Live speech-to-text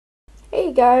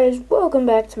Hey guys, welcome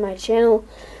back to my channel.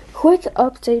 Quick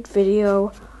update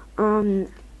video.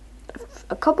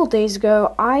 A couple days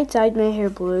ago, I dyed my hair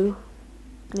blue.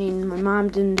 I mean, my mom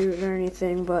didn't do it or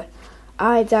anything, but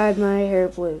I dyed my hair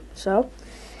blue. So,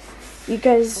 you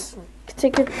guys can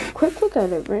take a quick look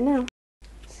at it right now.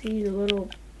 See all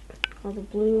the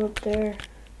blue up there.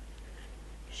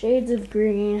 Shades of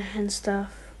green and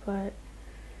stuff, but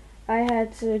I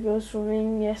had to go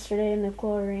swimming yesterday in the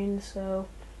chlorine, so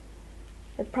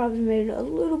it probably made it a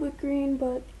little bit green,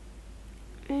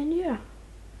 and yeah.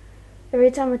 Every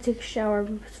time I take a shower,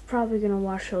 it's probably going to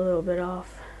wash a little bit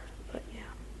off, but yeah.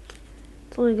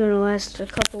 It's only going to last a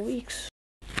couple weeks.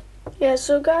 Yeah,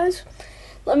 so guys,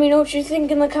 let me know what you think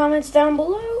in the comments down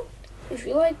below, if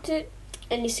you liked it,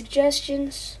 any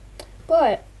suggestions.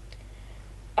 But,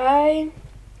 actually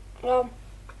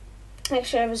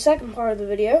I have a second part of the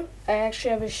video. I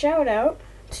actually have a shout out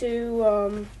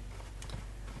to,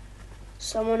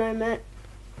 someone I met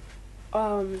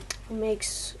who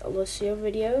makes Alicia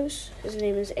videos. His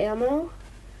name is Ammo.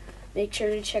 Make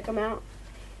sure to check him out.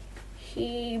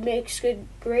 He makes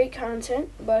great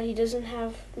content, but he doesn't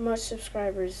have much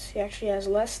subscribers. He actually has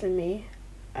less than me.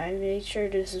 I made sure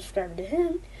to subscribe to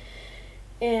him,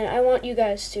 and I want you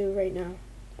guys to right now.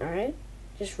 Alright?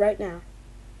 Just right now.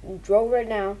 Go right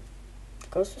now.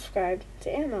 Go subscribe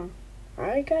to Ammo.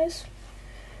 Alright, guys?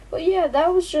 But yeah,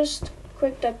 that was just a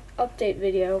quick update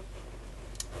video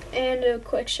and a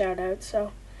quick shout out.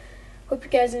 So hope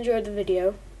you guys enjoyed the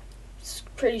video. It's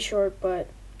pretty short, but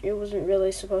it wasn't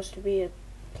really supposed to be a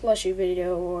plushie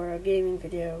video or a gaming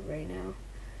video right now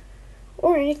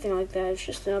or anything like that. It's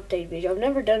just an update video. I've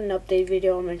never done an update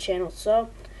video on my channel, so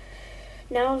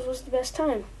now was the best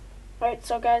time. Alright,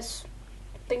 so guys,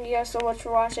 thank you guys so much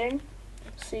for watching.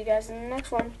 See you guys in the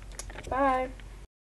next one. Bye.